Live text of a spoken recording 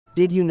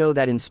Did you know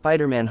that in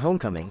Spider-Man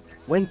Homecoming,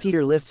 when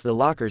Peter lifts the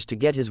lockers to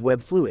get his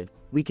web fluid,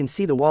 we can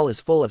see the wall is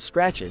full of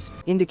scratches,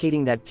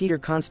 indicating that Peter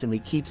constantly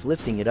keeps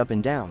lifting it up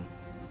and down.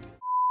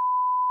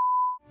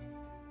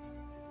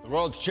 The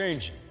world's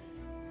changing.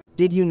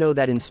 Did you know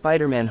that in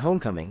Spider-Man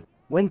Homecoming,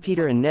 when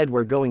Peter and Ned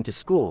were going to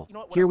school,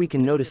 here we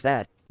can notice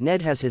that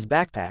Ned has his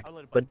backpack,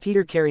 but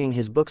Peter carrying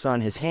his books on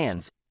his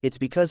hands. It's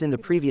because in the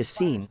previous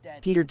scene,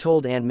 Peter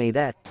told Aunt May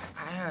that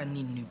I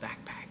need a new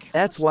backpack.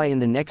 that's why in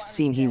the next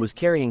scene he was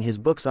carrying his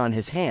books on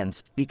his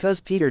hands, because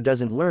Peter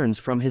doesn't learn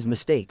from his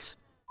mistakes.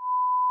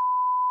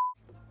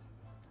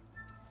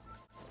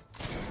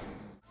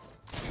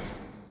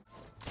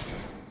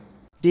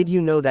 Did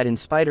you know that in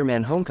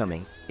Spider-Man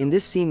Homecoming, in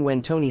this scene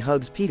when Tony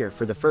hugs Peter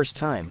for the first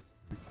time,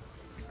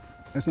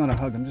 That's not a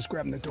hug, I'm just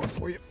grabbing the door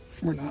for you.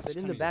 We're not. but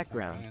in the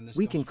background,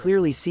 we can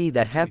clearly see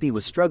that Happy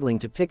was struggling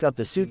to pick up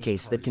the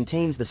suitcase that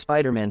contains the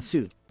Spider-Man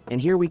suit, and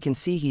here we can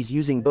see he's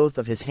using both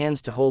of his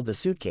hands to hold the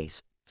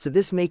suitcase, so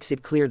this makes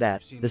it clear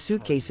that the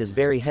suitcase is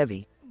very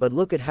heavy, but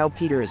look at how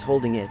Peter is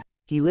holding it.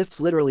 He lifts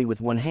literally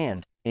with one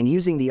hand, and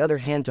using the other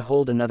hand to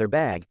hold another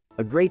bag,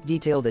 a great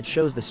detail that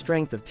shows the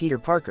strength of Peter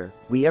Parker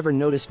we ever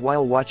noticed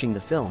while watching the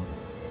film.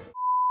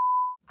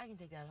 I can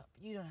take that up.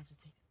 You don't have to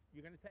take it.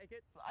 You gonna take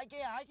it?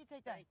 Yeah, I can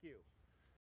take that. Thank you.